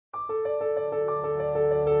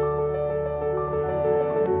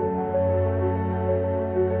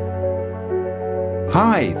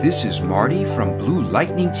Hi, this is Marty from Blue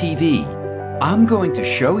Lightning TV. I'm going to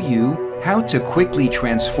show you how to quickly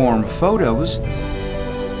transform photos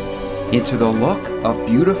into the look of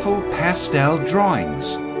beautiful pastel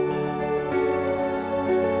drawings.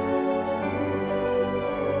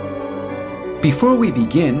 Before we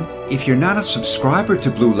begin, if you're not a subscriber to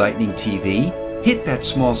Blue Lightning TV, hit that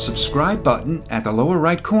small subscribe button at the lower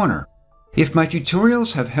right corner. If my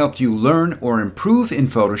tutorials have helped you learn or improve in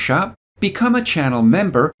Photoshop, become a channel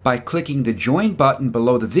member by clicking the Join button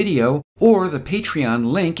below the video or the Patreon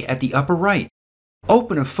link at the upper right.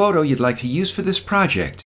 Open a photo you'd like to use for this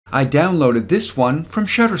project. I downloaded this one from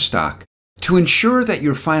Shutterstock. To ensure that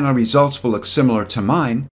your final results will look similar to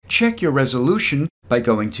mine, check your resolution by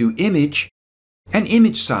going to Image and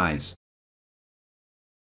Image Size.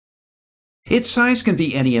 Its size can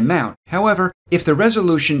be any amount. However, if the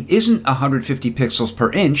resolution isn't 150 pixels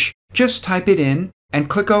per inch, just type it in and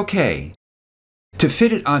click OK. To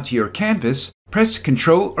fit it onto your canvas, press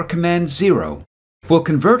Ctrl or Command 0. We'll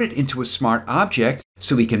convert it into a smart object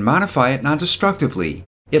so we can modify it non-destructively.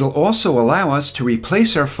 It'll also allow us to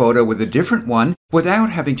replace our photo with a different one without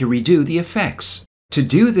having to redo the effects. To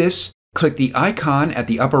do this, click the icon at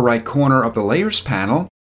the upper right corner of the Layers panel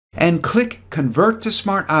and click Convert to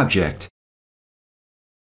Smart Object.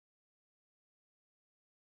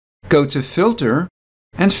 Go to Filter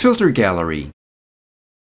and Filter Gallery.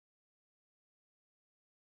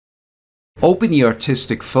 Open the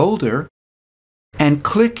Artistic folder and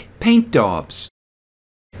click Paint Daubs.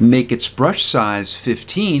 Make its brush size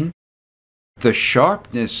 15, the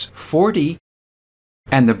sharpness 40,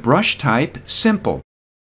 and the brush type Simple.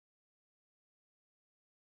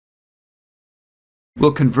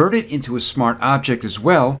 We'll convert it into a smart object as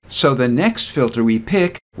well, so the next filter we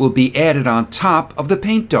pick will be added on top of the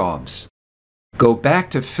paint daubs. Go back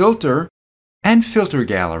to Filter and Filter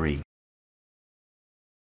Gallery.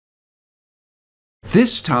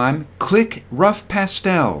 This time, click Rough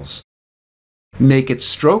Pastels. Make its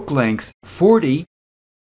stroke length 40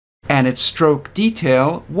 and its stroke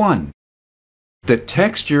detail 1. The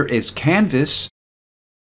texture is canvas,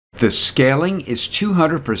 the scaling is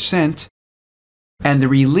 200%, and the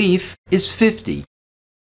relief is 50.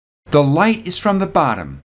 The light is from the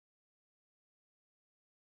bottom.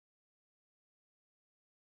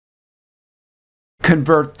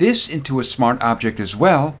 Convert this into a smart object as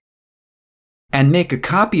well, and make a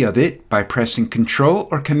copy of it by pressing Ctrl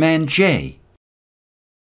or Command J.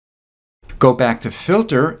 Go back to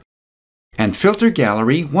Filter and Filter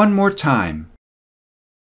Gallery one more time.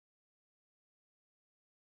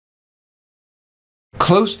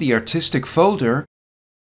 Close the Artistic folder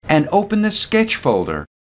and open the Sketch folder.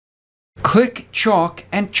 Click Chalk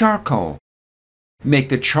and Charcoal. Make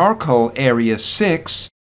the charcoal area 6,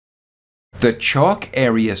 the chalk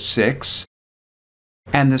area 6,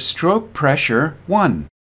 and the stroke pressure 1.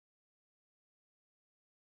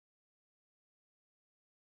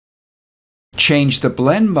 Change the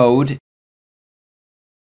blend mode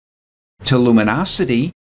to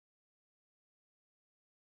luminosity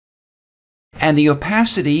and the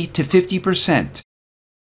opacity to 50%.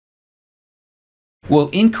 We'll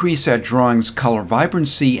increase our drawing's color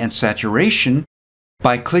vibrancy and saturation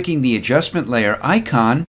by clicking the adjustment layer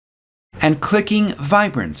icon and clicking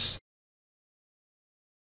Vibrance.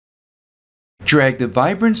 Drag the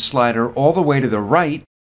Vibrance slider all the way to the right,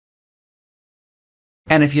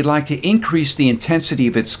 and if you'd like to increase the intensity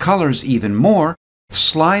of its colors even more,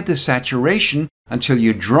 slide the saturation until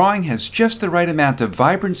your drawing has just the right amount of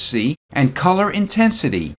vibrancy and color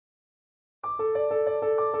intensity.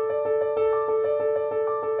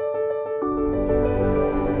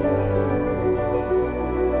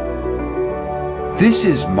 This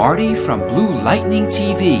is Marty from Blue Lightning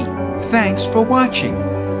TV. Thanks for watching.